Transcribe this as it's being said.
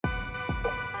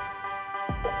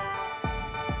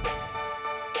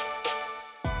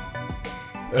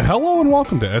Hello and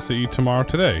welcome to SAE Tomorrow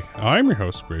Today. I'm your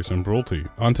host, Grayson Brulte.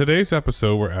 On today's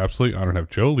episode, we're absolutely honored to have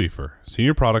Joe Leifer,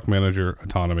 Senior Product Manager,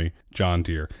 Autonomy, John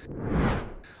Deere.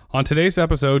 On today's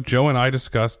episode, Joe and I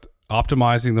discussed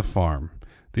optimizing the farm,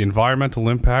 the environmental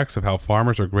impacts of how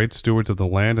farmers are great stewards of the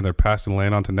land and they're passing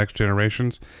land on to next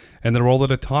generations, and the role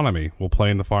that autonomy will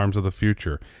play in the farms of the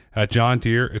future. At John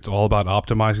Deere, it's all about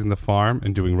optimizing the farm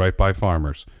and doing right by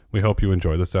farmers. We hope you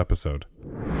enjoy this episode.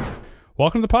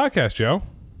 Welcome to the podcast, Joe.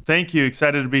 Thank you.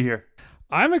 Excited to be here.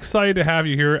 I'm excited to have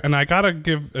you here, and I got to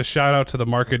give a shout out to the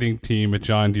marketing team at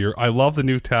John Deere. I love the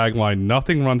new tagline,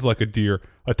 "Nothing runs like a deer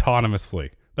autonomously."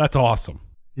 That's awesome.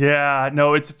 Yeah,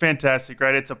 no, it's fantastic,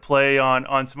 right? It's a play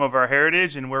on some of our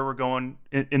heritage and where we're going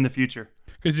in the future.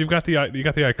 Because you got the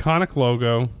iconic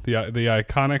logo, the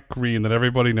iconic green that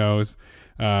everybody knows.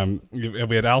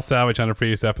 We had Al Savage on a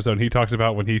previous episode, and he talks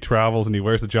about when he travels and he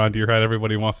wears the John Deere hat,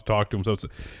 everybody wants to talk to him. So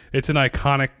it's an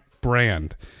iconic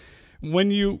brand.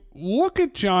 When you look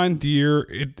at John Deere,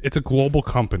 it's a global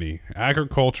company.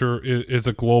 Agriculture is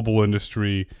a global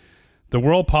industry. The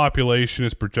world population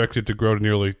is projected to grow to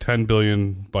nearly 10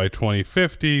 billion by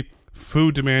 2050.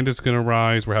 Food demand is going to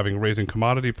rise. We're having raising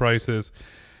commodity prices.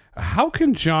 How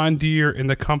can John Deere and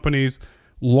the company's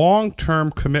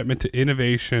long-term commitment to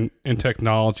innovation and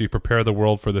technology prepare the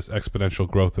world for this exponential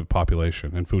growth of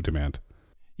population and food demand?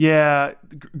 Yeah,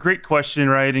 great question,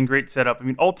 right? And great setup. I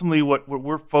mean, ultimately, what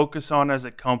we're focused on as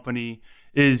a company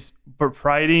is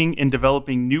providing and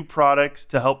developing new products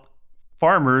to help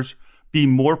farmers be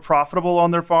more profitable on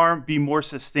their farm, be more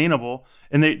sustainable.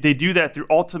 And they do that through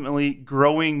ultimately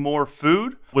growing more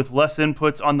food with less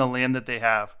inputs on the land that they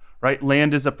have, right?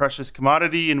 Land is a precious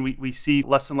commodity, and we see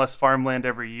less and less farmland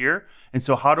every year. And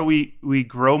so how do we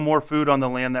grow more food on the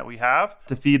land that we have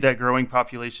to feed that growing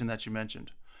population that you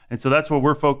mentioned? And so that's what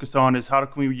we're focused on, is how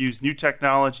can we use new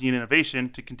technology and innovation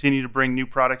to continue to bring new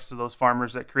products to those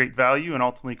farmers that create value and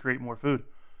ultimately create more food.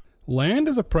 Land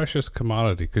is a precious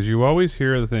commodity, because you always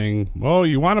hear the thing, well,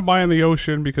 you want to buy in the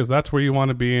ocean because that's where you want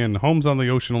to be, and homes on the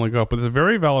ocean only go up. But it's a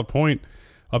very valid point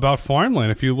about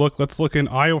farmland. If you look, let's look in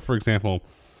Iowa, for example.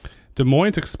 Des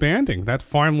Moines expanding. That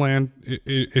farmland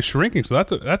is shrinking. So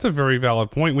that's a very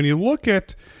valid point. When you look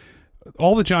at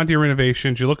all the John Deere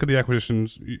innovations, you look at the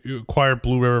acquisitions, you acquire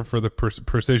Blue River for the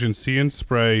precision see and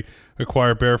spray,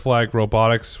 acquire Bear Flag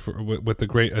Robotics with the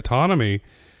great autonomy.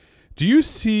 Do you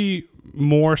see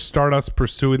more startups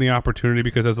pursuing the opportunity?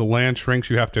 Because as the land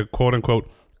shrinks, you have to, quote unquote,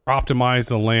 optimize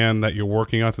the land that you're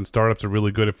working on, since startups are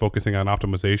really good at focusing on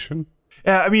optimization?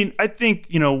 Yeah, I mean, I think,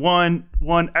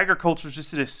 one, agriculture is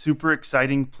just a super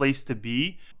exciting place to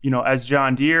be, as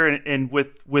John Deere and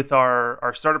with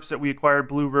our startups that we acquired,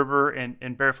 Blue River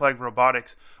and Bear Flag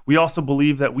Robotics. We also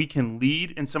believe that we can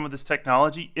lead in some of this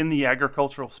technology in the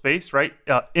agricultural space, right?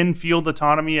 In-field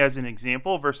autonomy as an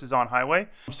example versus on highway.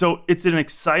 So it's an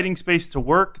exciting space to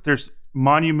work. There's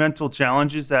monumental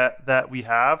challenges that we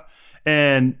have.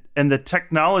 And the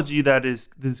technology that is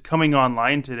coming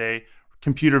online today,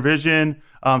 computer vision,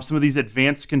 some of these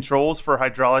advanced controls for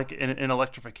hydraulic and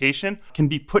electrification, can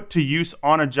be put to use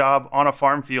on a job, on a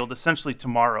farm field, essentially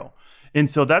tomorrow. And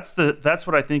so that's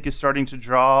what I think is starting to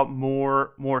draw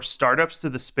more startups to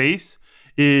the space.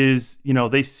 Is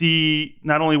they see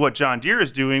not only what John Deere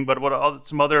is doing, but what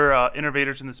some other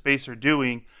innovators in the space are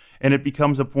doing. And it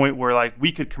becomes a point where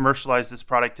we could commercialize this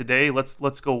product today.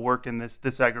 Let's go work in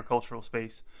this agricultural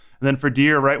space. And then for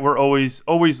Deere, right, we're always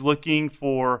looking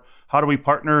for how do we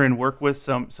partner and work with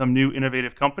some new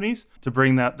innovative companies to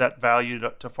bring that value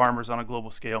to farmers on a global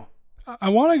scale. I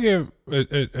want to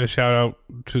give a shout out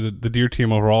to the Deere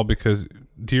team overall, because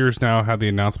Deere's now had the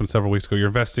announcement several weeks ago. You're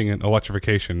investing in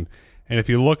electrification. And if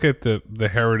you look at the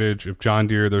heritage of John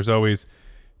Deere, there's always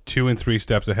 2 and 3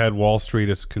 steps ahead. Wall Street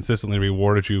has consistently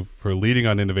rewarded you for leading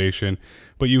on innovation,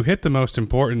 but you hit the most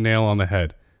important nail on the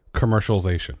head: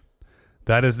 commercialization.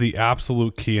 That is the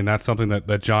absolute key, and that's something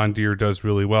that John Deere does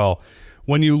really well.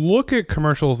 When you look at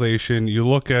commercialization, you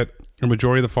look at a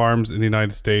majority of the farms in the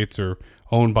United States are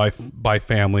owned by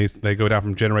families. They go down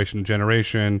from generation to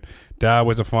generation. Dad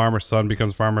was a farmer, son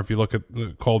becomes a farmer. If you look at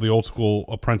called the old school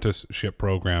apprenticeship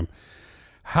program.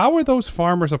 How are those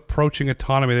farmers approaching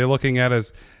autonomy? Are they looking at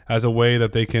it as a way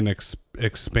that they can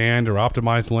expand or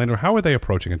optimize the land, or how are they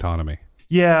approaching autonomy?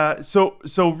 Yeah, so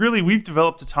really we've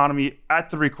developed autonomy at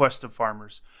the request of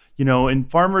farmers. And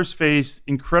farmers face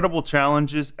incredible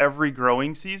challenges every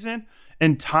growing season,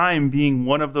 and time being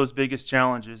one of those biggest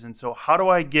challenges. And so how do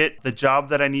I get the job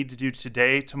that I need to do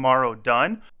today, tomorrow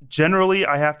done? Generally,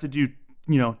 I have to do,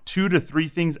 2 to 3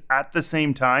 things at the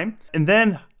same time. And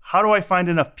then how do I find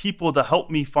enough people to help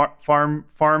me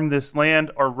farm this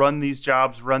land or run these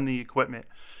jobs, run the equipment?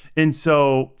 And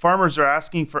so farmers are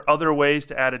asking for other ways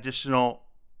to add additional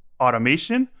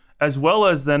automation, as well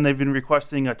as then they've been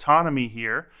requesting autonomy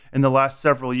here in the last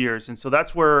several years. And so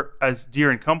that's where, as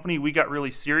Deere & Company, we got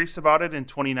really serious about it in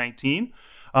 2019.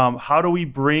 How do we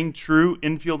bring true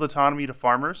in-field autonomy to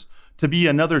farmers to be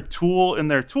another tool in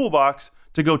their toolbox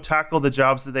to go tackle the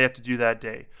jobs that they have to do that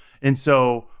day? And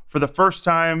so for the first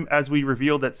time, as we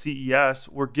revealed at CES,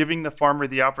 we're giving the farmer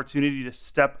the opportunity to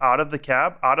step out of the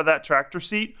cab, out of that tractor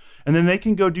seat, and then they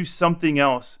can go do something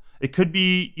else. It could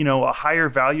be, a higher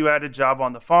value-added job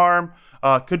on the farm,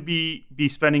 could be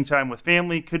spending time with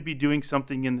family, could be doing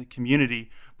something in the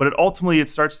community. But ultimately, it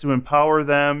starts to empower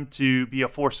them to be a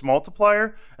force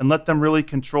multiplier and let them really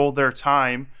control their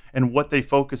time and what they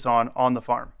focus on the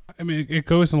farm. I mean, it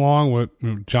goes along with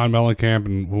John Mellencamp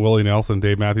and Willie Nelson,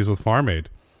 Dave Matthews with Farm Aid.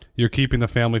 You're keeping the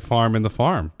family farm in the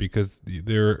farm because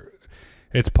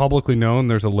it's publicly known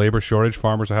there's a labor shortage.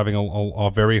 Farmers are having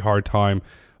a very hard time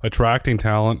attracting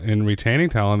talent and retaining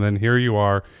talent. And here you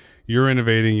are, you're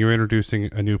innovating, you're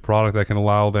introducing a new product that can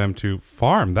allow them to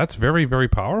farm. That's very, very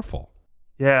powerful.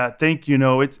 Yeah, thank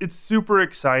you. It's super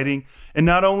exciting. And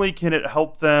not only can it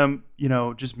help them,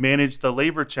 just manage the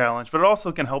labor challenge, but it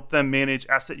also can help them manage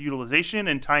asset utilization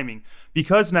and timing,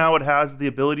 because now it has the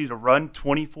ability to run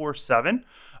 24/7.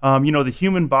 The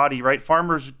human body, right?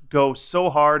 Farmers go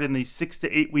so hard in these 6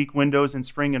 to 8 week windows in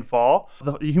spring and fall.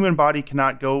 The human body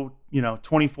cannot go,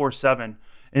 24/7.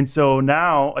 And so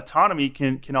now autonomy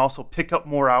can also pick up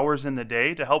more hours in the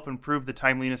day to help improve the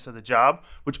timeliness of the job,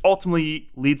 which ultimately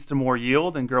leads to more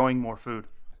yield and growing more food.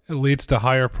 It leads to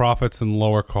higher profits and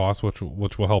lower costs, which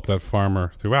will help that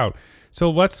farmer throughout. So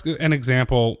let's an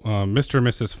example, Mr. and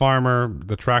Mrs. Farmer,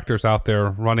 the tractor's out there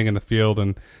running in the field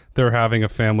and they're having a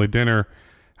family dinner.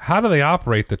 How do they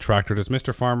operate the tractor? Does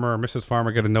Mr. Farmer or Mrs.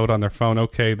 Farmer get a note on their phone,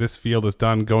 okay, this field is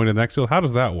done, going to the next field? How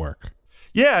does that work?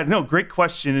 Yeah, no, great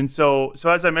question. And so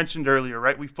as I mentioned earlier,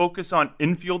 right, we focus on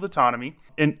in-field autonomy.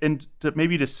 And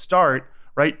to start,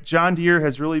 right, John Deere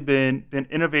has really been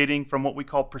innovating from what we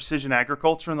call precision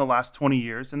agriculture in the last 20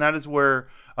 years. And that is where,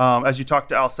 as you talk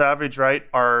to Al Savage, right,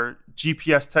 our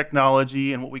GPS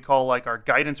technology and what we call like our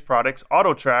guidance products,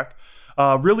 AutoTrack,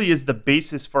 really is the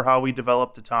basis for how we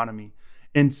developed autonomy.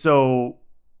 And so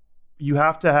you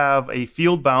have to have a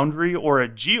field boundary or a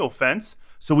geofence,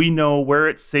 so we know where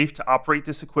it's safe to operate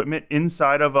this equipment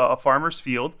inside of a farmer's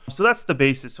field. So that's the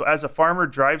basis. So as a farmer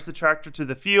drives the tractor to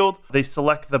the field, they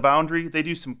select the boundary. They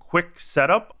do some quick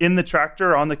setup in the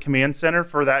tractor on the command center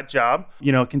for that job.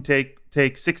 It can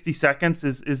take 60 seconds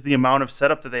is the amount of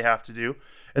setup that they have to do.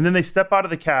 And then they step out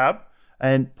of the cab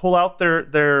and pull out their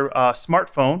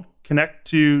smartphone, connect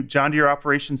to John Deere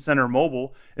Operations Center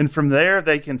mobile, and from there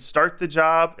they can start the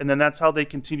job, and then that's how they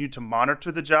continue to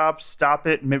monitor the job, stop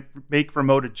it, make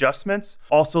remote adjustments.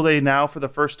 Also, they now for the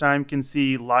first time can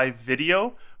see live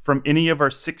video from any of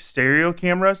our 6 stereo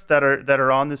cameras that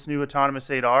are on this new autonomous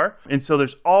 8R. And so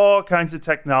there's all kinds of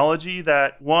technology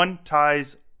that one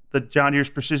ties the John Deere's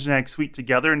Precision Ag suite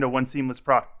together into one seamless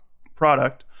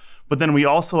product. But then we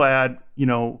also add,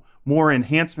 more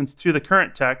enhancements to the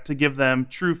current tech to give them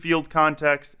true field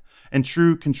context and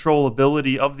true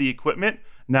controllability of the equipment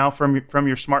now from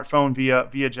your smartphone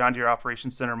via John Deere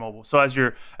Operations Center mobile. So as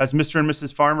Mr. and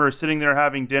Mrs. Farmer are sitting there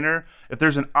having dinner, if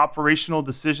there's an operational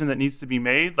decision that needs to be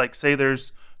made, like say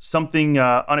there's something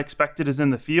unexpected is in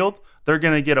the field, they're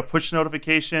going to get a push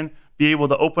notification, be able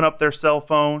to open up their cell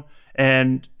phone,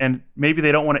 and maybe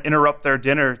they don't want to interrupt their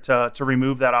dinner to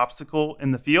remove that obstacle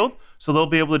in the field. So they'll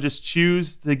be able to just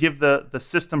choose to give the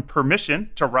system permission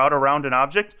to route around an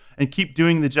object and keep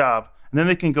doing the job. And then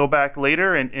they can go back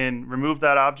later and remove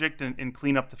that object and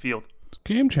clean up the field. It's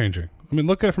game changing. I mean,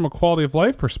 look at it from a quality of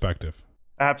life perspective.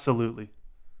 Absolutely,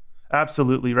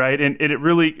 right. And it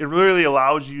really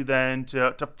allows you then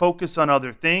to focus on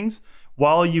other things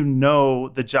while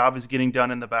the job is getting done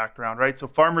in the background, right? So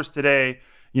farmers today,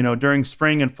 during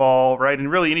spring and fall, right, and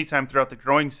really anytime throughout the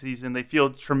growing season, they feel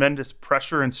tremendous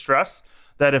pressure and stress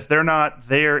that if they're not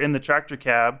there in the tractor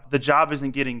cab, the job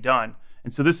isn't getting done.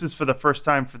 And so this is for the first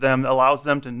time for them, allows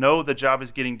them to know the job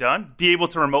is getting done, be able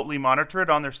to remotely monitor it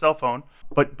on their cell phone,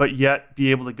 but yet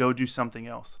be able to go do something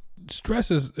else.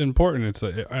 Stress is important. It's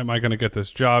am I going to get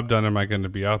this job done? Am I going to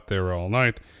be out there all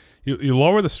night? You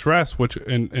lower the stress, which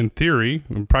in theory,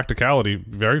 in practicality,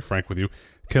 very frank with you,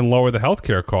 can lower the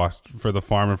healthcare cost for the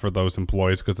farm and for those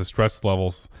employees because the stress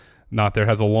level's not there. It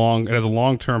has a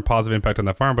long-term positive impact on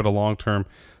the farm, but a long-term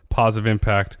positive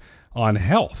impact on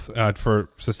health for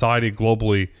society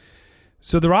globally.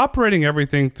 So they're operating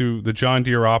everything through the John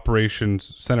Deere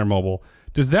Operations Center mobile.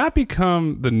 Does that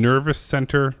become the nervous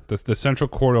center, the central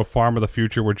core of farm of the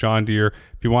future, where John Deere,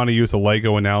 if you want to use a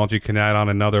Lego analogy, can add on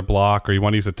another block, or you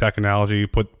want to use a tech analogy,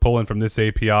 pull in from this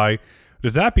API?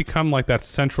 Does that become like that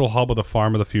central hub of the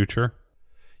farm of the future?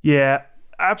 Yeah,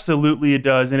 absolutely it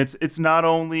does. And it's not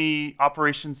only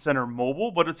Operations Center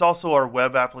mobile, but it's also our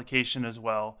web application as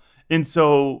well. And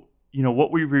so,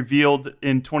 what we revealed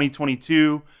in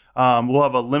 2022, we'll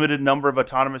have a limited number of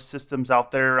autonomous systems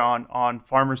out there on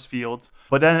farmers' fields.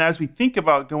 But then as we think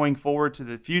about going forward to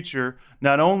the future,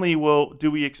 not only do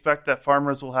we expect that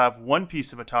farmers will have one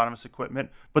piece of autonomous equipment,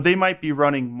 but they might be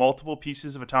running multiple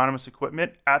pieces of autonomous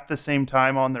equipment at the same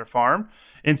time on their farm.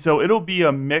 And so it'll be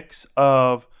a mix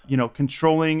of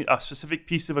controlling a specific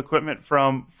piece of equipment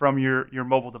from your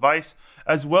mobile device,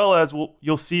 as well as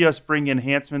you'll see us bring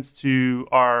enhancements to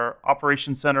our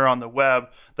Operations Center on the web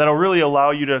that'll really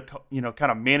allow you to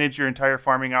kind of manage your entire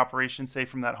farming operation, say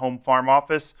from that home farm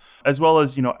office, as well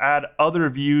as add other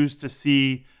views to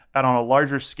see on a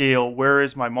larger scale, where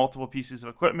is my multiple pieces of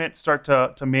equipment, start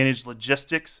to manage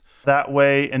logistics that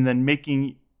way, and then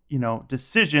making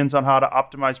decisions on how to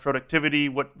optimize productivity,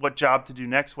 what job to do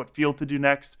next, what field to do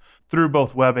next, through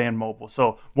both web and mobile.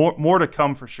 So more to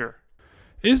come for sure.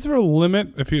 Is there a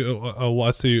limit if you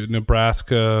let's see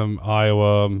Nebraska,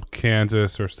 Iowa,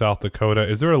 Kansas, or South Dakota?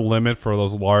 Is there a limit for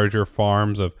those larger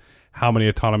farms of how many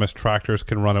autonomous tractors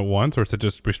can run at once, or is it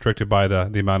just restricted by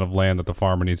the amount of land that the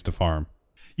farmer needs to farm?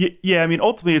 Yeah, I mean,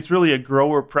 ultimately, it's really a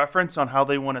grower preference on how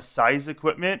they want to size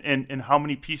equipment and how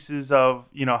many pieces of,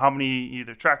 how many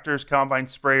either tractors, combine,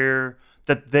 sprayer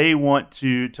that they want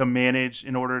to manage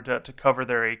in order to cover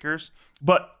their acres.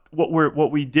 But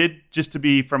what we did, just to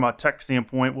be from a tech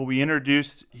standpoint, what we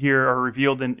introduced here or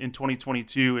revealed in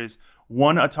 2022 is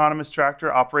one autonomous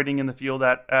tractor operating in the field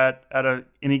at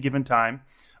any given time.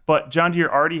 But John Deere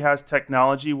already has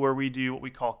technology where we do what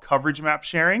we call coverage map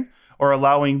sharing, or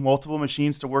allowing multiple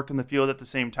machines to work in the field at the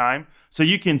same time. So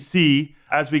you can see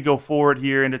as we go forward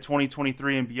here into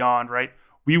 2023 and beyond, right?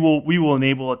 We will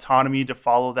enable autonomy to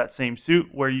follow that same suit,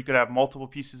 where you could have multiple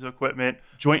pieces of equipment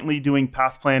jointly doing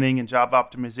path planning and job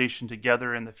optimization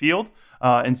together in the field.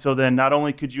 And so then not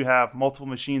only could you have multiple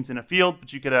machines in a field,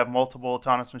 but you could have multiple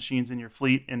autonomous machines in your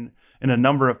fleet in a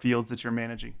number of fields that you're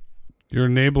managing. You're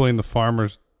enabling the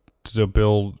farmers to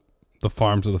build the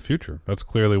farms of the future. That's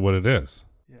clearly what it is.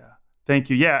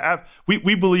 Thank you. Yeah,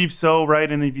 we believe so, right?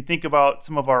 And if you think about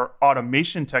some of our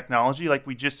automation technology, like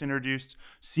we just introduced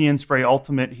See & Spray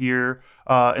Ultimate here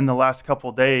in the last couple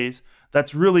of days,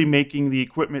 that's really making the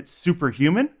equipment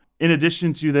superhuman. In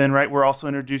addition to then, right, we're also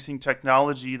introducing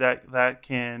technology that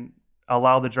can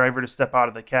allow the driver to step out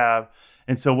of the cab.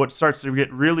 And so what starts to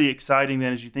get really exciting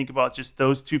then, as you think about just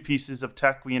those two pieces of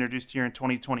tech we introduced here in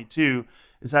 2022,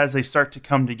 is as they start to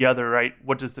come together, right,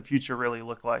 what does the future really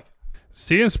look like?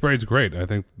 See & Spray is great.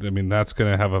 I mean, that's going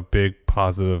to have a big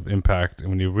positive impact. And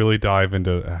when you really dive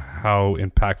into how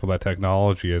impactful that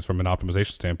technology is from an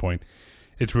optimization standpoint,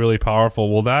 it's really powerful.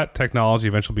 Will that technology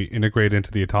eventually be integrated into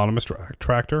the autonomous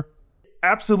tractor?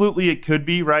 Absolutely, it could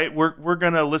be, right? We're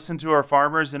going to listen to our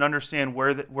farmers and understand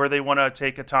where they want to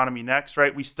take autonomy next,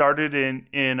 right? We started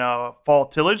in fall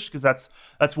tillage because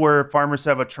that's where farmers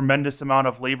have a tremendous amount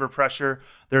of labor pressure.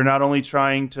 They're not only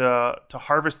trying to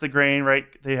harvest the grain, right?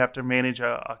 They have to manage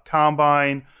a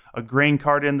combine, a grain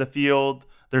cart in the field.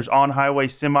 There's on-highway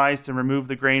semis to remove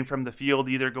the grain from the field,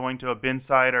 either going to a bin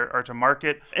site or to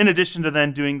market, in addition to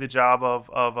then doing the job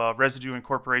of residue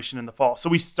incorporation in the fall. So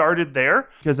we started there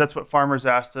because that's what farmers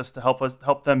asked us to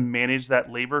help them manage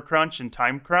that labor crunch and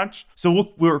time crunch.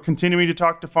 So we're continuing to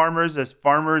talk to farmers as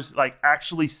farmers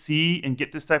actually see and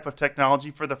get this type of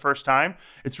technology for the first time.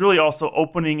 It's really also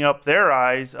opening up their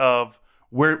eyes of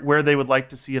where they would like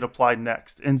to see it applied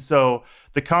next. And so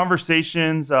the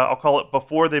conversations, I'll call it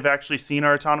before they've actually seen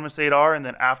our autonomous 8R, and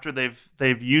then after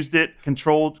they've used it,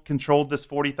 controlled this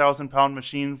 40,000 pound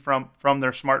machine from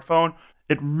their smartphone,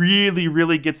 it really,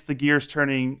 really gets the gears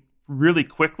turning really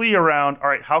quickly around, all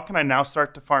right, how can I now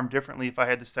start to farm differently if I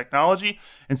had this technology?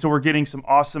 And so we're getting some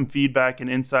awesome feedback and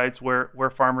insights where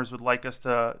farmers would like us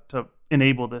to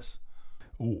enable this.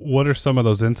 What are some of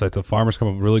those insights? The farmers come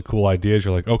up with really cool ideas.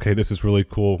 You're like, okay, this is really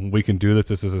cool. We can do this.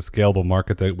 This is a scalable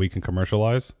market that we can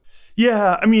commercialize.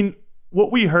 Yeah, I mean,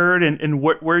 what we heard and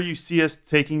where you see us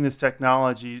taking this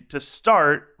technology to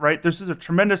start, right? This is a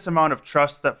tremendous amount of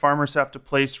trust that farmers have to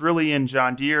place really in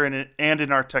John Deere and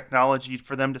in our technology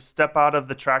for them to step out of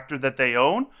the tractor that they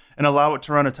own and allow it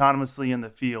to run autonomously in the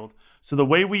field. So the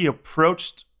way we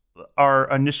approached our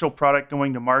initial product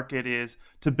going to market is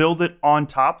to build it on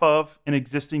top of an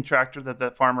existing tractor that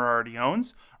the farmer already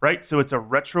owns, right? So it's a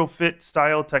retrofit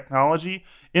style technology.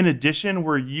 In addition,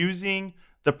 we're using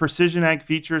the precision ag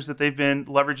features that they've been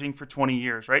leveraging for 20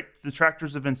 years, right? The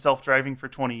tractors have been self-driving for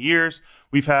 20 years.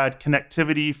 We've had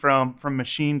connectivity from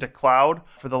machine to cloud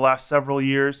for the last several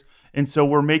years. And so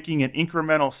we're making an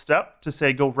incremental step to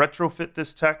say, go retrofit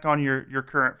this tech on your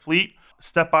current fleet,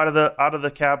 step out of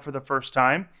the cab for the first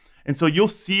time. And so you'll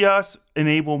see us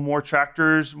enable more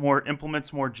tractors, more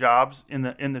implements, more jobs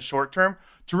in the short term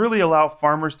to really allow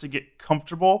farmers to get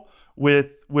comfortable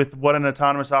with what an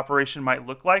autonomous operation might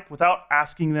look like without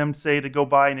asking them, say, to go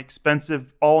buy an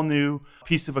expensive, all new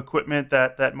piece of equipment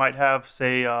that might have,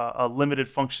 say, a limited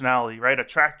functionality, right? A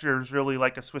tractor is really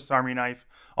like a Swiss Army knife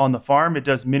on the farm. It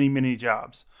does many, many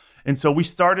jobs. And so we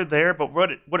started there, but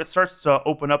what it starts to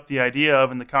open up the idea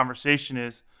of in the conversation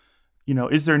is,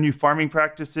 is there new farming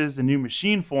practices and new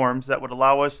machine forms that would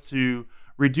allow us to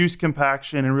reduce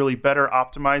compaction and really better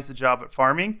optimize the job at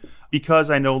farming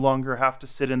because I no longer have to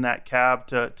sit in that cab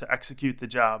to execute the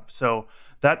job. So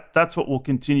that's what we'll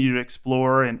continue to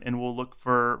explore, and we'll look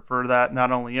for that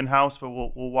not only in-house, but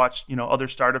we'll watch other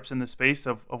startups in the space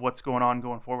of what's going on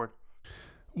going forward.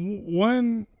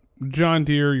 When John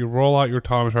Deere, you roll out your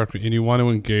autonomous tractor and you want to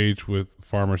engage with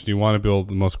farmers, and you want to build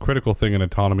the most critical thing in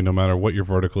autonomy, no matter what your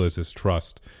vertical is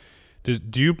trust. Do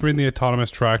you bring the autonomous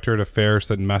tractor to fairs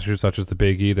that in Massachusetts, such as the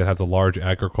Big E, that has a large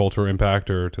agriculture impact,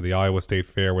 or to the Iowa State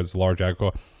Fair where there's a large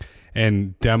agriculture,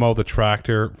 and demo the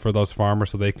tractor for those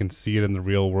farmers so they can see it in the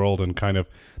real world and kind of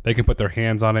they can put their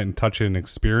hands on it and touch it and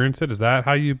experience it? Is that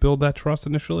how you build that trust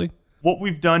initially? What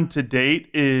we've done to date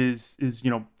is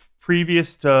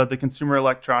previous to the Consumer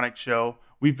Electronics Show,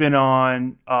 we've been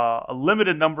on a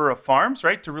limited number of farms,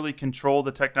 right, to really control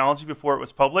the technology before it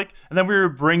was public. And then we were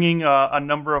bringing a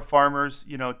number of farmers,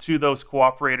 to those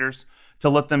cooperators to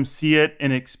let them see it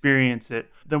and experience it.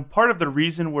 Then part of the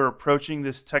reason we're approaching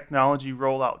this technology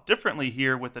rollout differently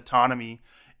here with autonomy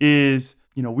is,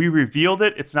 we revealed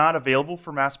it. It's not available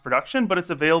for mass production, but it's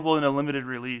available in a limited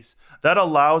release. That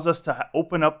allows us to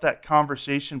open up that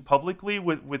conversation publicly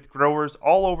with growers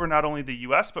all over not only the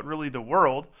US, but really the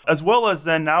world, as well as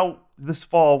then now this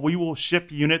fall, we will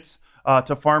ship units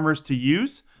to farmers to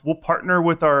use. We'll partner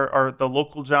with the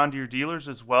local John Deere dealers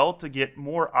as well to get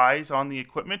more eyes on the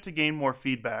equipment to gain more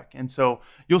feedback. And so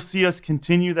you'll see us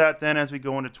continue that then as we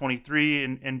go into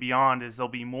 23 and beyond, as there'll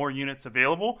be more units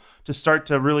available to start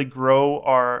to really grow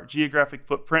our geographic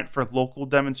footprint for local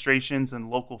demonstrations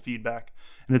and local feedback.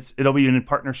 And it'll be in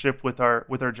partnership with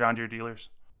our John Deere dealers.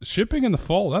 Shipping in the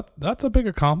fall, that's a big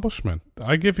accomplishment.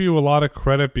 I give you a lot of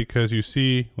credit because you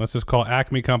see, let's just call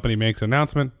Acme Company makes an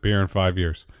announcement, be here in 5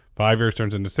 years. 5 years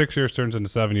turns into 6 years, turns into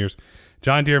 7 years.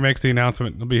 John Deere makes the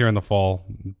announcement, it'll be here in the fall.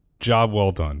 Job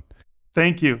well done.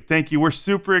 Thank you. We're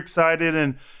super excited,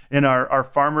 and our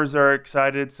farmers are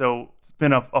excited. So it's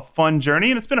been a fun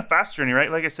journey, and it's been a fast journey,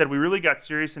 right? Like I said, we really got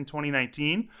serious in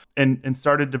 2019 and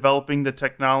started developing the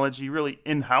technology really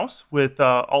in-house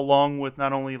along with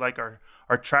not only like our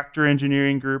tractor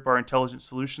engineering group, our intelligent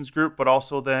solutions group, but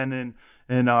also then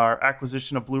in our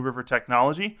acquisition of Blue River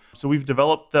Technology. So we've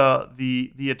developed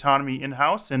the autonomy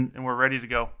in-house, and we're ready to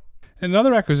go.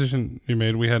 Another acquisition you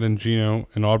made, we had Gino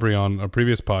and Aubrey on a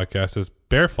previous podcast, is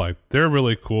Bearflag. They're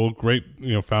really cool, great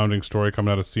founding story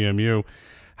coming out of CMU.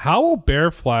 How will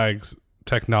Bearflag's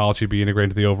technology be integrated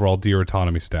into the overall Deere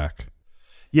autonomy stack?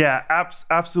 Yeah,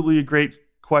 absolutely a great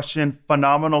question.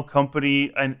 Phenomenal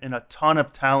company and a ton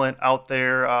of talent out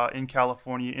there in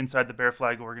California inside the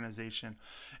Bearflag organization.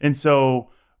 And so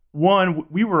one,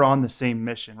 we were on the same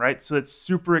mission, right? So it's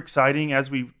super exciting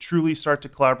as we truly start to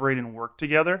collaborate and work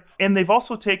together. And they've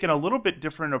also taken a little bit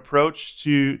different approach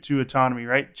to autonomy,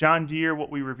 right? John Deere, what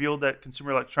we revealed at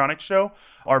Consumer Electronics Show,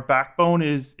 our backbone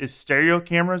is stereo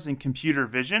cameras and computer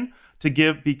vision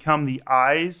to become the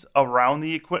eyes around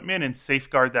the equipment and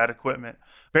safeguard that equipment.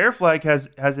 Bearflag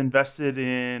has invested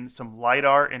in some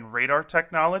LiDAR and radar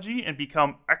technology and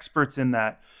become experts in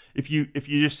that. If you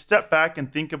just step back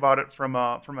and think about it from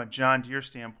a John Deere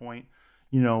standpoint,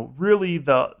 really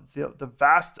the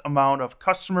vast amount of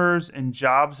customers and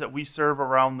jobs that we serve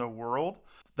around the world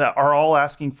that are all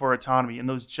asking for autonomy, and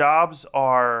those jobs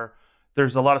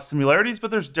there's a lot of similarities,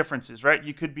 but there's differences, right?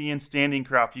 You could be in standing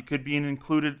crop, you could be in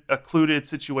occluded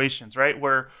situations, right?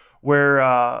 Where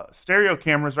stereo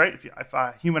cameras, right? If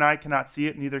a human eye cannot see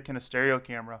it, neither can a stereo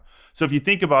camera. So if you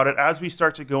think about it, as we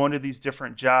start to go into these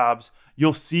different jobs,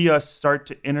 you'll see us start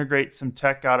to integrate some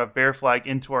tech out of Bearflag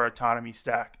into our autonomy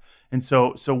stack. And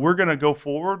so we're going to go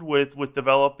forward with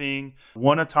developing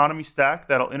one autonomy stack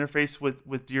that'll interface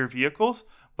with Deere vehicles,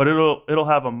 but it'll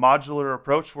have a modular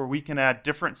approach where we can add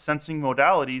different sensing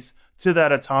modalities to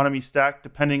that autonomy stack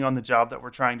depending on the job that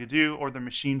we're trying to do or the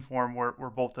machine form we're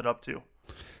bolted up to.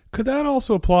 Could that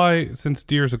also apply, since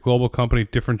Deere is a global company,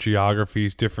 different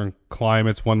geographies, different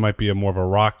climates? One might be a more of a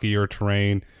rockier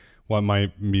terrain, one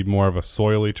might be more of a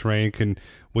soily terrain.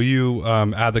 Will you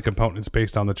add the components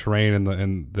based on the terrain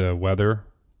and the weather?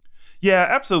 Yeah,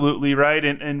 absolutely, right.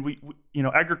 And we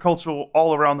agricultural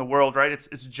all around the world, right?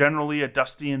 It's generally a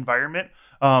dusty environment.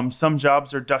 Some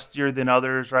jobs are dustier than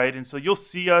others, right? And so you'll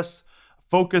see us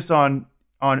focus on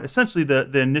essentially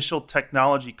the initial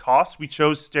technology costs. We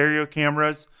chose stereo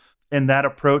cameras and that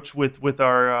approach with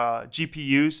our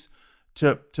GPUs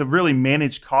to really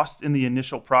manage costs in the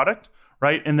initial product.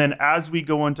 Right. And then as we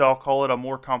go into, I'll call it a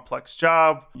more complex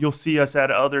job, you'll see us add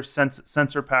other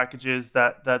sensor packages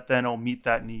that then will meet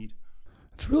that need.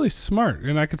 It's really smart.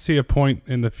 And I could see a point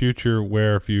in the future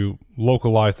where if you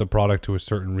localize the product to a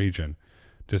certain region,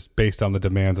 just based on the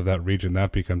demands of that region,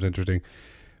 that becomes interesting.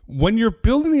 When you're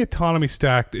building the autonomy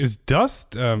stack, is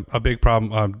dust a big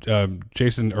problem?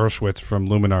 Jason Erschwitz from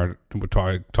Luminar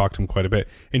talked to him quite a bit,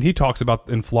 and he talks about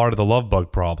in Florida the love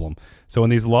bug problem. So when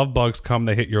these love bugs come,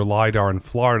 they hit your LiDAR in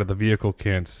Florida, the vehicle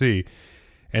can't see.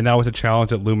 And that was a challenge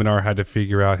that Luminar had to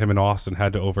figure out, him and Austin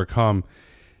had to overcome.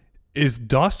 Is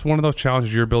dust one of those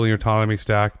challenges you're building your autonomy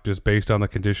stack just based on the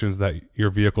conditions that your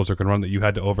vehicles are going to run that you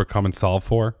had to overcome and solve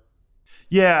for?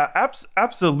 Yeah,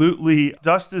 absolutely.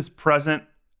 Dust is present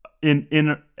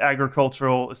in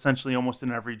agricultural, essentially almost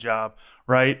in every job,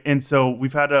 right? And so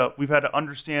we've had to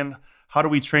understand, how do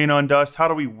we train on dust? How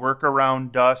do we work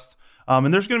around dust?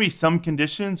 And there's going to be some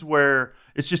conditions where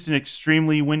it's just an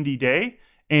extremely windy day,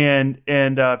 and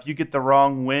if you get the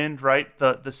wrong wind, right,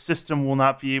 the system will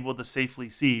not be able to safely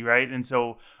see, right? And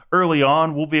so early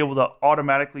on, we'll be able to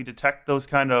automatically detect those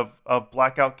kind of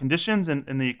blackout conditions,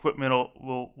 and the equipment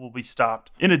will be stopped.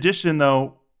 In addition,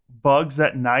 though, bugs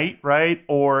at night, right?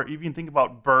 Or even think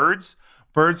about birds.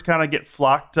 Birds kind of get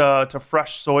flocked to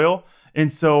fresh soil. And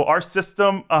so our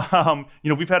system,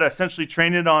 we've had to essentially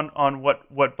train it on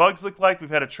what bugs look like. We've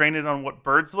had to train it on what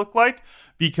birds look like,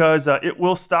 because it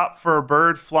will stop for a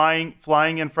bird flying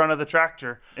in front of the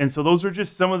tractor. And so those are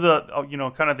just some of the,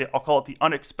 I'll call it the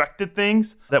unexpected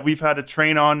things that we've had to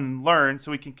train on and learn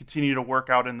so we can continue to work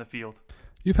out in the field.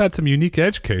 You've had some unique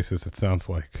edge cases, it sounds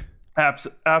like.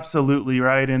 Absolutely,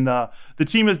 right. And the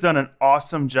team has done an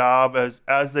awesome job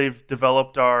as they've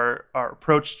developed our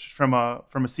approach from a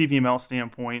CVML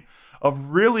standpoint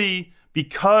of really,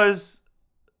 because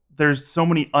there's so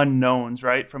many unknowns,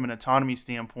 right, from an autonomy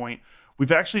standpoint,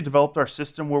 we've actually developed our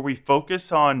system where we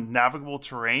focus on navigable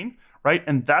terrain, right?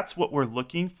 And that's what we're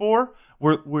looking for.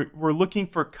 We're looking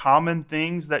for common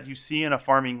things that you see in a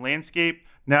farming landscape: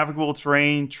 navigable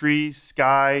terrain, trees,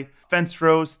 sky, fence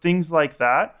rows, things like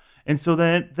that. And so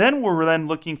then we're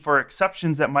looking for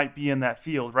exceptions that might be in that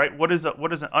field, right? What is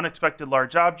an unexpected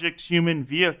large object, human,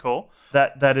 vehicle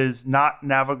that is not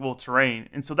navigable terrain?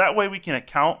 And so that way we can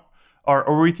account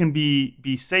or we can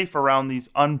be safe around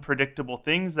these unpredictable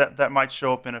things that might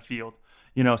show up in a field.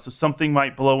 So something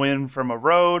might blow in from a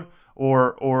road,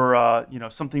 or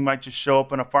something might just show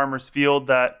up in a farmer's field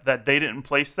that they didn't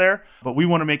place there. But we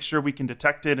want to make sure we can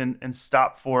detect it and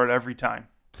stop for it every time.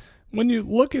 When you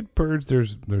look at birds,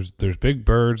 there's big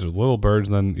birds, there's little birds,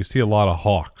 and then you see a lot of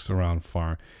hawks around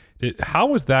farm. How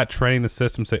was that training the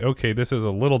system? Say, okay, this is a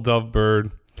little dove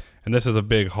bird, and this is a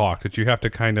big hawk. Did you have to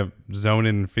kind of zone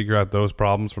in and figure out those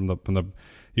problems from the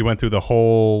you went through the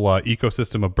whole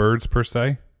ecosystem of birds per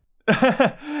se?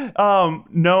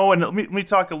 No, and let me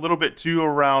talk a little bit too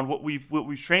around what we've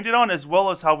trained it on, as well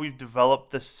as how we've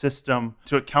developed the system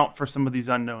to account for some of these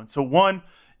unknowns. So one,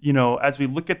 as we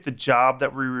look at the job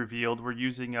that we revealed, we're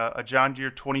using a John Deere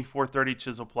 2430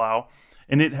 chisel plow,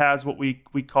 and it has what we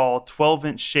call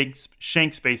 12-inch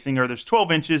shank spacing, or there's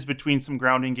 12 inches between some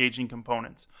ground engaging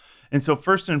components. And so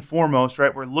first and foremost,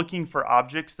 right, we're looking for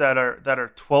objects that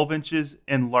are 12 inches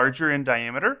and larger in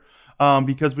diameter,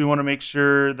 because we want to make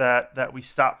sure that we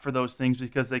stop for those things,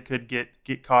 because they could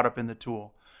get caught up in the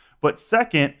tool. But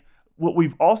second, what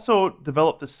we've also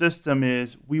developed the system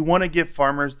is we want to give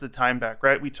farmers the time back,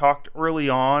 right? We talked early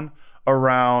on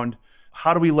around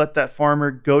how do we let that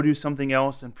farmer go do something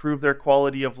else, improve their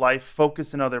quality of life,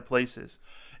 focus in other places.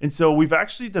 And so we've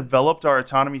actually developed our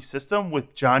autonomy system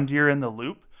with John Deere in the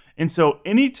loop. And so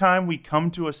anytime we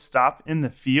come to a stop in the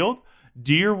field,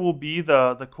 Deere will be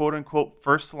the quote unquote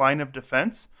first line of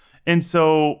defense. And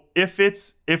so if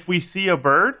we see a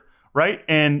bird, right,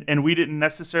 and we didn't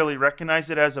necessarily recognize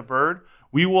it as a bird,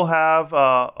 we will have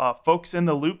folks in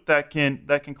the loop that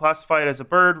can classify it as a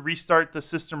bird, restart the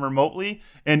system remotely,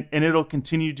 and it'll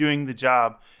continue doing the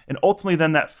job. And ultimately,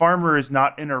 then that farmer is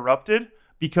not interrupted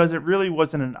because it really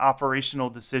wasn't an operational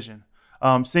decision.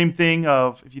 Same thing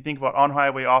of if you think about on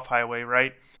highway, off highway,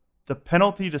 right? The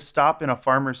penalty to stop in a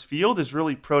farmer's field is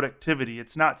really productivity.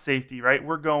 It's not safety, right?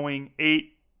 We're going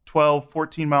 8, 12,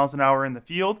 14 miles an hour in the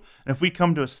field. And if we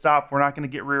come to a stop, we're not going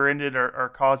to get rear-ended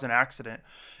or cause an accident.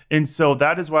 And so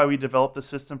that is why we developed the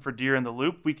system for deer in the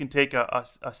loop. We can take a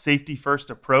safety first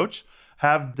approach,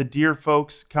 have the deer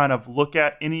folks kind of look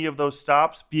at any of those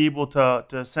stops, be able to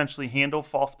essentially handle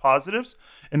false positives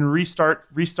and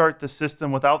restart the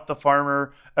system without the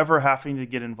farmer ever having to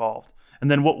get involved. And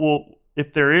then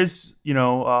if there is,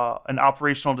 an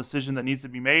operational decision that needs to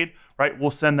be made, right,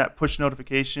 we'll send that push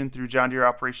notification through John Deere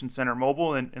Operations Center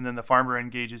mobile, and then the farmer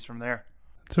engages from there.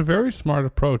 It's a very smart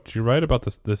approach. You're right about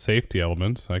the safety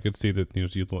elements. I could see that.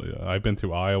 I've been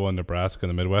through Iowa and Nebraska and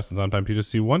the Midwest, and sometimes you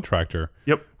just see one tractor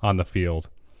on the field.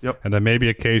 Yep. And then maybe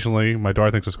occasionally, my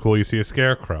daughter thinks it's cool, you see a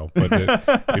scarecrow. But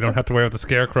you don't have to worry about the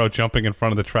scarecrow jumping in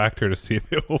front of the tractor to see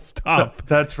if it will stop.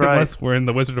 That's right. Unless we're in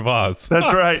the Wizard of Oz.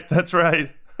 That's right. That's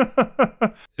right.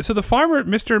 So the farmer,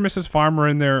 Mr. and Mrs. Farmer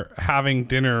in there having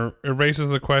dinner, it raises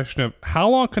the question of how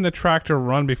long can the tractor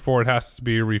run before it has to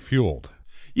be refueled?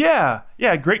 Yeah,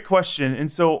 great question. And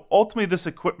so ultimately this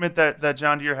equipment that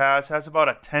John Deere has about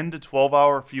a 10 to 12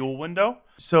 hour fuel window.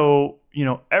 So,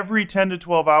 every 10 to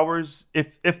 12 hours,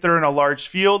 if they're in a large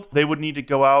field, they would need to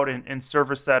go out and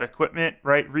service that equipment,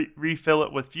 right? Refill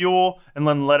it with fuel and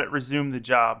then let it resume the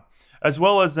job. As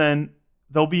well as then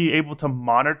they'll be able to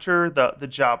monitor the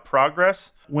job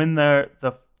progress when the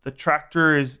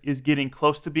tractor is getting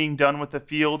close to being done with the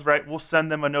field, right? We'll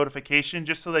send them a notification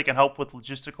just so they can help with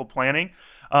logistical planning.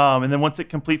 And then once it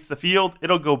completes the field,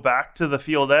 it'll go back to the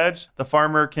field edge. The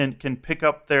farmer can pick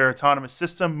up their autonomous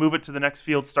system, move it to the next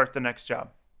field, start the next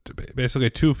job. Basically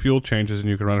 2 fuel changes and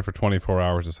you can run it for 24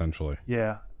 hours essentially.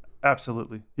 Yeah,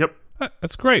 absolutely. Yep.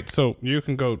 That's great. So you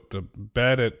can go to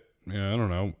bed at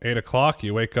 8 o'clock.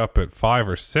 You wake up at 5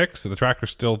 or 6 and the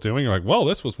tractor's still doing. You're like, whoa,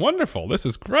 this was wonderful. This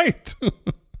is great.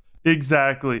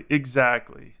 Exactly.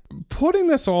 Putting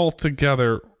this all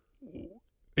together,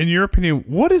 in your opinion,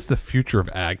 what is the future of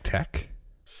ag tech?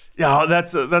 Yeah,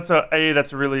 that's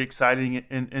a really exciting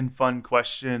and fun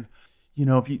question.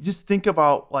 If you just think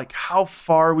about like how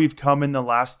far we've come in the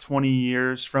last 20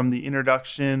 years from the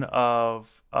introduction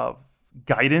of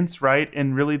guidance, right?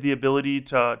 And really the ability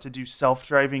to do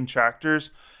self-driving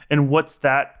tractors and what's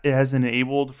that it has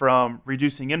enabled from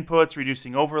reducing inputs,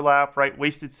 reducing overlap, right?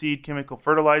 Wasted seed, chemical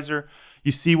fertilizer.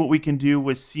 You see what we can do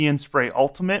with See & Spray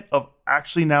Ultimate of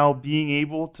actually now being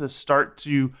able to start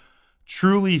to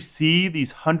truly see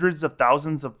these hundreds of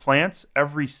thousands of plants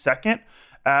every second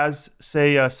as,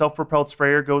 say, a self-propelled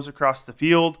sprayer goes across the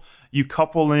field. You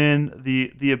couple in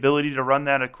the ability to run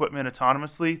that equipment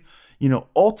autonomously.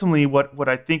 Ultimately what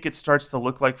I think it starts to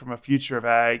look like from a future of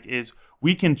ag is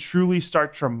we can truly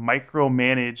start to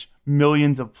micromanage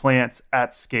millions of plants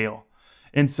at scale.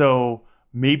 And so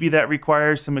maybe that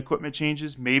requires some equipment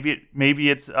changes. Maybe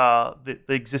it's the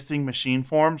existing machine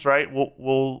forms, right?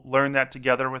 We'll learn that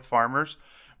together with farmers.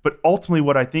 But ultimately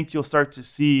what I think you'll start to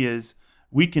see is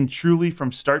we can truly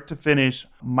from start to finish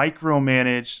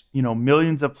micromanage,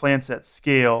 millions of plants at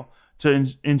scale to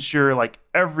ensure like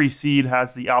every seed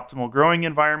has the optimal growing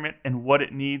environment and what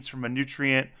it needs from a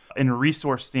nutrient and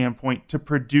resource standpoint to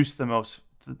produce the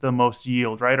most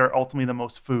yield, right? Or ultimately the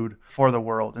most food for the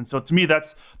world. And so to me,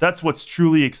 that's what's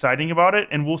truly exciting about it.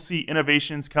 And we'll see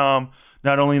innovations come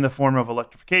not only in the form of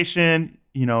electrification,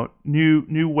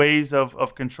 new ways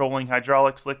of controlling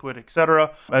hydraulics, liquid, et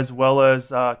cetera, as well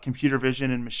as computer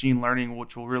vision and machine learning,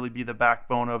 which will really be the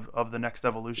backbone of the next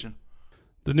evolution.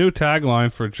 The new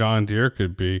tagline for John Deere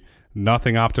could be,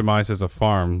 nothing optimizes a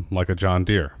farm like a John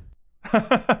Deere.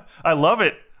 I love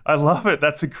it.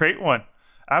 That's a great one.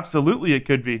 Absolutely, it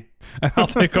could be. I'll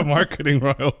take a marketing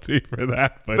royalty for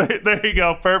that. But there you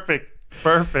go. Perfect.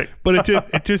 But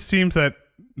it just seems that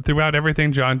throughout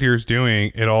everything John Deere's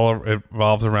doing, it all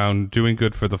revolves around doing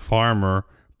good for the farmer,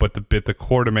 but the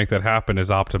core to make that happen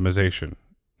is optimization.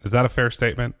 Is that a fair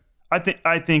statement?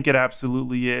 I think it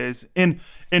absolutely is. And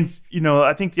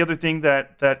I think the other thing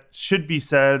that should be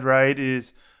said, right,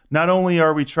 is not only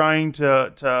are we trying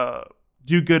to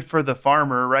do good for the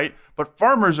farmer, right, but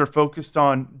farmers are focused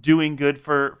on doing good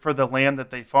for the land that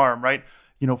they farm, right?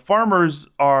 farmers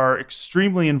are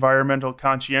extremely environmental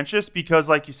conscientious because,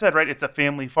 like you said, right, it's a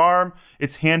family farm.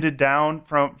 It's handed down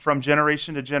from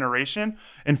generation to generation.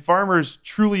 And farmers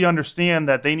truly understand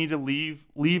that they need to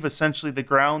leave essentially the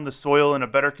ground, the soil in a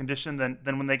better condition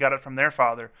than when they got it from their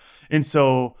father. And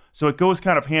so it goes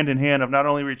kind of hand in hand of not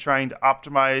only are we trying to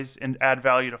optimize and add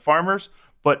value to farmers,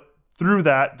 but through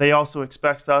that, they also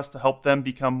expect us to help them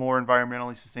become more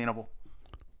environmentally sustainable.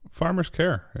 Farmers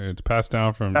care. It's passed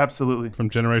down from absolutely from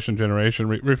generation to generation.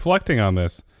 Reflecting on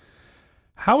this,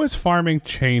 how has farming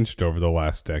changed over the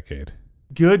last decade?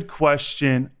 Good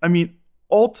question. I mean,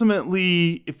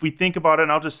 ultimately, if we think about it,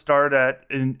 and I'll just start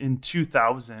in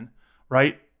 2000,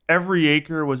 right? Every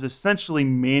acre was essentially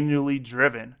manually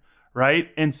driven, right?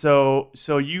 And so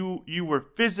you were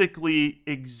physically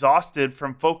exhausted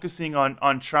from focusing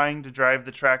on trying to drive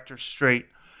the tractor straight.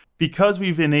 Because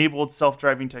we've enabled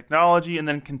self-driving technology and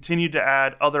then continued to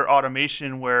add other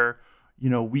automation where,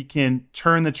 we can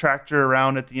turn the tractor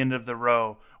around at the end of the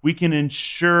row. We can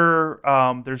ensure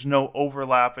there's no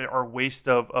overlap or waste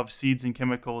of seeds and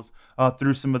chemicals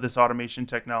through some of this automation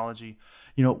technology.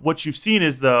 What you've seen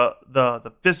is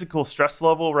the physical stress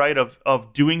level, right,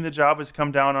 of doing the job has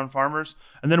come down on farmers.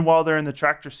 And then while they're in the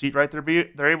tractor seat, right,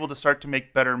 they're able to start to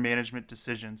make better management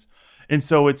decisions. And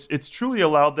so it's truly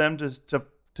allowed them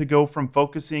to go from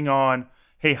focusing on,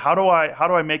 hey, how do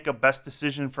I make a best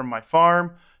decision from my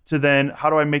farm, to then how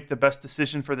do I make the best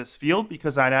decision for this field,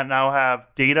 because I now have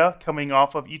data coming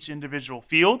off of each individual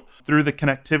field through the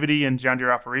connectivity in John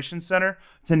Deere Operations Center,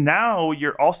 to now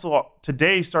you're also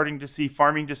today starting to see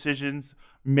farming decisions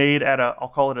made at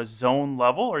I'll call it a zone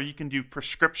level, or you can do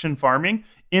prescription farming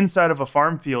inside of a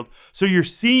farm field. So you're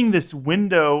seeing this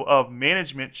window of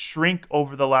management shrink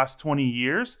over the last 20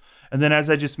 years. And then, as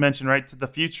I just mentioned, right, to the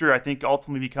future, I think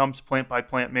ultimately becomes plant by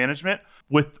plant management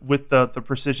with the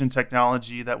precision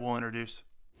technology that we'll introduce.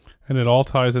 And it all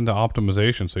ties into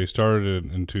optimization. So you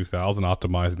started in 2000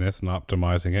 optimizing this and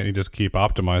optimizing it. And you just keep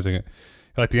optimizing it.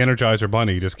 Like the Energizer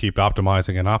Bunny, you just keep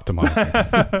optimizing and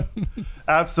optimizing.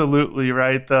 Absolutely,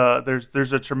 right.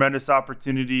 There's a tremendous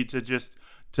opportunity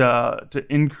to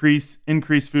increase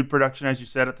food production, as you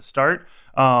said at the start,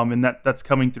 and that's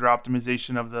coming through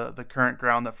optimization of the current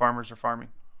ground that farmers are farming.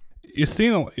 You've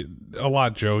seen a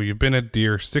lot, Joe. You've been at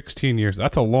Deere 16 years.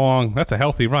 That's a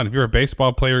healthy run. If you're a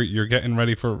baseball player, you're getting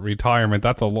ready for retirement.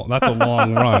 That's a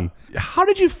long run. How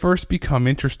did you first become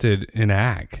interested in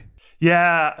ag?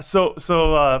 Yeah, so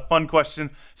fun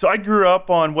question. So I grew up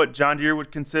on what John Deere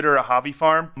would consider a hobby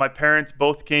farm. My parents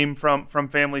both came from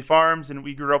family farms, and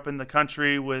we grew up in the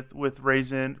country with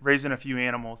raising a few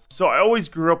animals. So I always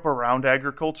grew up around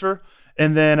agriculture.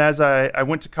 And then as I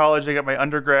went to college, I got my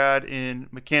undergrad in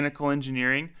mechanical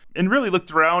engineering and really looked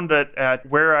around at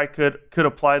where I could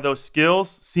apply those skills.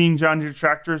 Seeing John Deere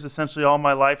tractors essentially all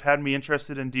my life had me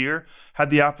interested in Deere.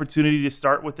 Had the opportunity to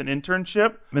start with an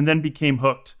internship and then became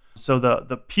hooked. So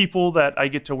the people that I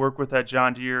get to work with at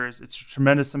John Deere it's a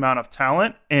tremendous amount of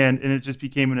talent, and it just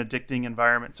became an addicting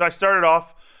environment. So I started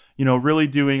off, really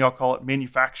doing, I'll call it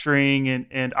manufacturing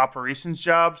and operations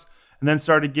jobs, and then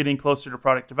started getting closer to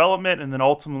product development, and then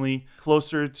ultimately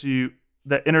closer to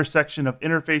the intersection of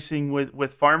interfacing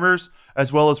with farmers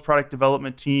as well as product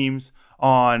development teams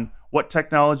on what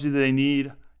technology do they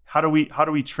need. How do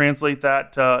we translate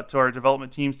that to our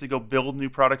development teams to go build new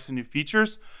products and new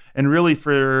features? And really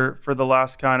for the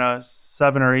last kind of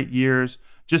 7 or 8 years,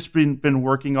 just been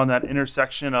working on that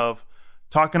intersection of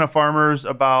talking to farmers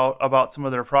about some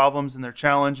of their problems and their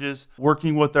challenges,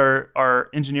 working with our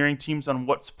engineering teams on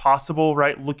what's possible,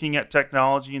 right? Looking at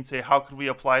technology and say, how could we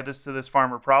apply this to this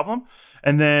farmer problem?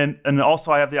 And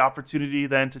also I have the opportunity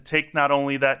then to take not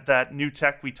only that new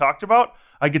tech we talked about,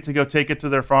 I get to go take it to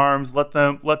their farms, let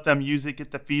them use it,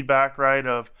 get the feedback, right,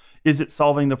 of is it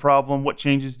solving the problem? What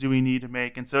changes do we need to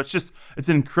make? And so it's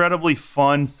an incredibly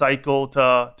fun cycle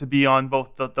to be on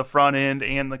both the front end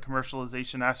and the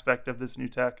commercialization aspect of this new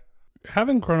tech.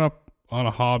 Having grown up on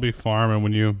a hobby farm, and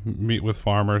when you meet with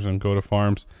farmers and go to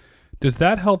farms, does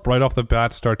that help right off the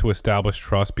bat start to establish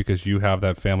trust because you have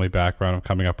that family background of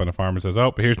coming up on a farm and says, oh,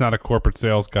 but here's not a corporate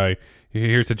sales guy.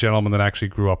 Here's a gentleman that actually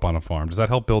grew up on a farm. Does that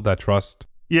help build that trust?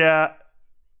 Yeah,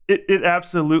 it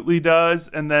absolutely does.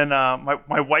 And then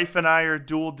my wife and I are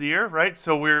dual Deere, right?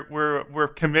 So we're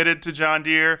committed to John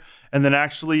Deere. And then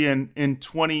actually in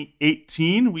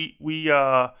 2018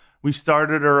 we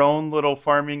started our own little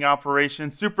farming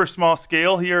operation, super small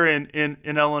scale here in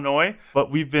Illinois, but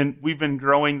we've been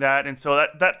growing that. And so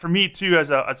that for me too,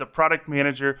 as a product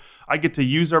manager, I get to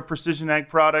use our precision ag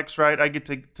products, right? I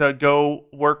get to go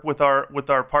work with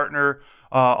our partner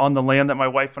on the land that my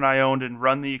wife and I owned and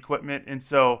run the equipment. And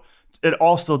so that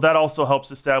also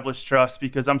helps establish trust,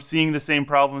 because I'm seeing the same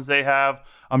problems they have.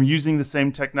 I'm using the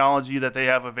same technology that they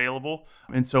have available.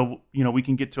 And so, we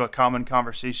can get to a common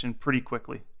conversation pretty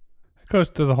quickly. It goes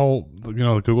to the whole, the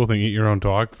Google thing, eat your own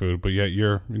dog food, but yet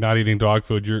you're not eating dog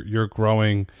food. You're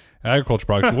growing agriculture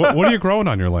products. What are you growing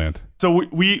on your land? So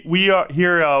we are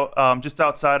here just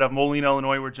outside of Moline,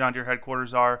 Illinois, where John Deere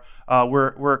headquarters are.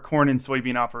 We're a corn and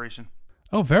soybean operation.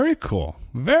 Oh, very cool.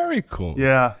 Very cool.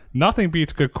 Yeah. Nothing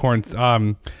beats good corn.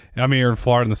 I'm here in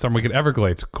Florida in the summer. We get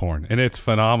Everglades corn, and it's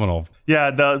phenomenal.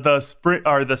 Yeah, the spring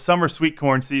or the summer sweet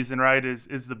corn season, right,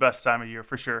 is the best time of year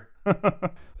for sure.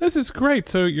 This is great.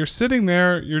 So you're sitting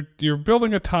there, you're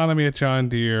building autonomy at John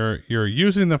Deere, you're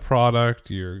using the product,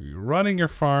 you're running your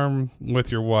farm with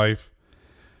your wife.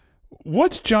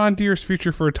 What's John Deere's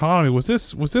future for autonomy? Was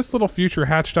this little future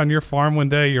hatched on your farm one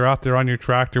day? You're out there on your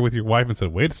tractor with your wife and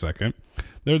said, "Wait a second,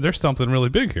 there's something really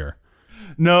big here."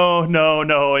 No.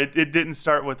 It didn't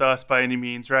start with us by any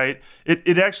means, right?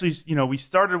 It actually, we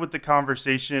started with the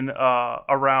conversation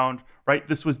around, right?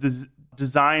 This was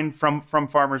designed from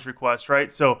farmers' request,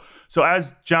 right? So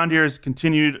as John Deere has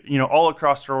continued, all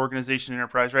across our organization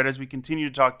enterprise, right? As we continue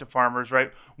to talk to farmers,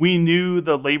 right? We knew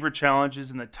the labor challenges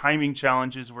and the timing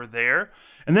challenges were there.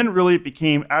 And then really it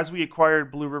became, as we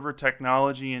acquired Blue River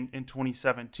Technology in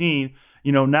 2017,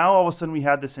 now all of a sudden we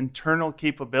had this internal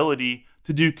capability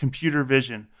to do computer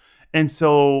vision. And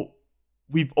so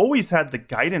we've always had the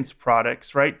guidance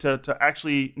products, right? To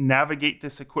actually navigate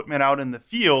this equipment out in the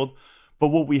field. But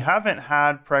what we haven't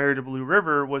had prior to Blue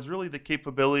River was really the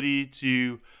capability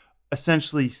to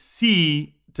essentially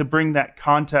to bring that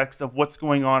context of what's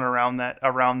going on around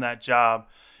that job.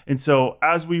 And so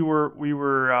as we were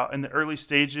in the early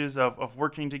stages of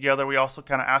working together, we also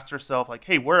kind of asked ourselves, like,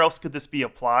 hey, where else could this be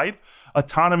applied?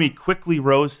 Autonomy quickly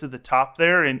rose to the top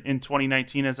there in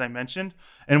 2019, as I mentioned,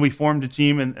 and we formed a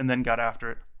team and then got after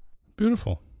it.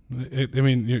 Beautiful.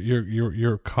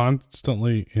 You're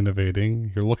constantly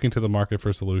innovating. You're looking to the market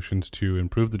for solutions to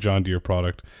improve the John Deere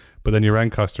product, but then your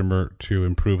end customer to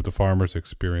improve the farmer's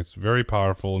experience. Very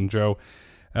powerful. And Joe,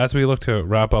 as we look to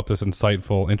wrap up this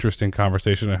insightful, interesting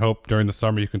conversation, I hope during the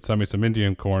summer you can send me some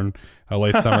Indian corn,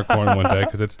 late summer corn one day,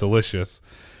 because it's delicious.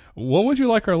 What would you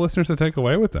like our listeners to take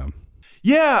away with them?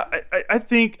 Yeah, I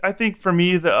think for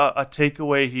me a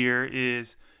takeaway here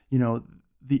is,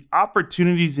 the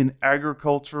opportunities in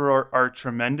agriculture are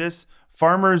tremendous.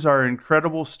 Farmers are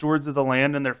incredible stewards of the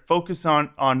land, and they're focused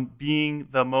on being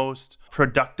the most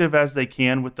productive as they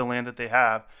can with the land that they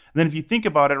have. And then if you think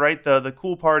about it, right, the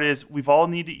cool part is we've all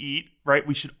need to eat, right?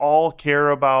 We should all care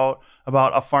about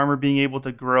a farmer being able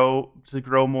to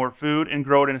grow more food and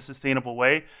grow it in a sustainable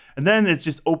way. And then it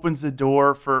just opens the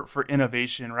door for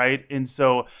innovation, right? And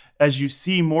so as you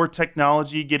see more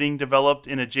technology getting developed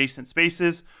in adjacent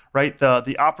spaces, right,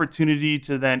 the opportunity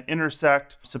to then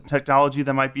intersect some technology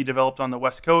that might be developed on the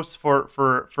West Coast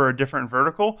for a different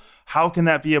vertical, how can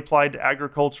that be applied to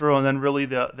agricultural? And then really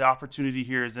the opportunity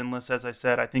here is endless. As I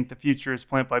said, I think the future is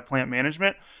plant by plant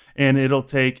management, and it'll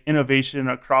take innovation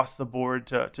across the board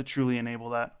to truly enable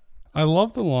that. I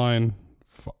love the line,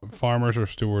 farmers are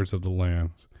stewards of the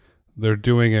land. They're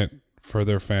doing it for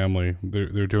their family.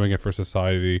 They're doing it for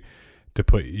society, to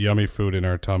put yummy food in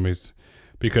our tummies,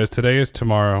 because today is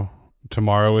tomorrow,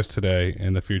 tomorrow is today,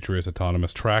 and the future is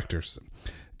autonomous tractors.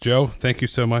 Joe, thank you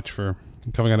so much for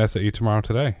coming on SAE Tomorrow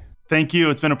Today. Thank you.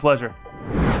 It's been a pleasure.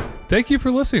 Thank you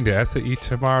for listening to SAE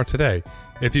Tomorrow Today.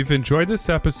 If you've enjoyed this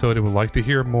episode and would like to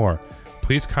hear more,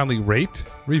 please kindly rate,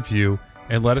 review,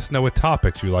 and let us know what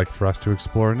topics you'd like for us to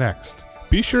explore next.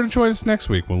 Be sure to join us next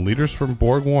week when leaders from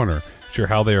BorgWarner share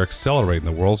how they are accelerating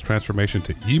the world's transformation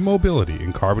to e-mobility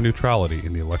and carbon neutrality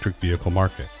in the electric vehicle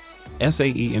market.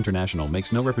 SAE International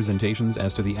makes no representations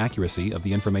as to the accuracy of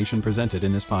the information presented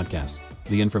in this podcast.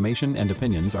 The information and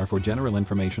opinions are for general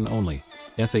information only.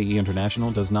 SAE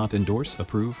International does not endorse,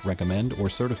 approve, recommend, or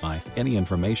certify any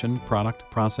information, product,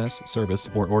 process, service,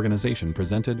 or organization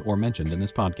presented or mentioned in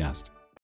this podcast.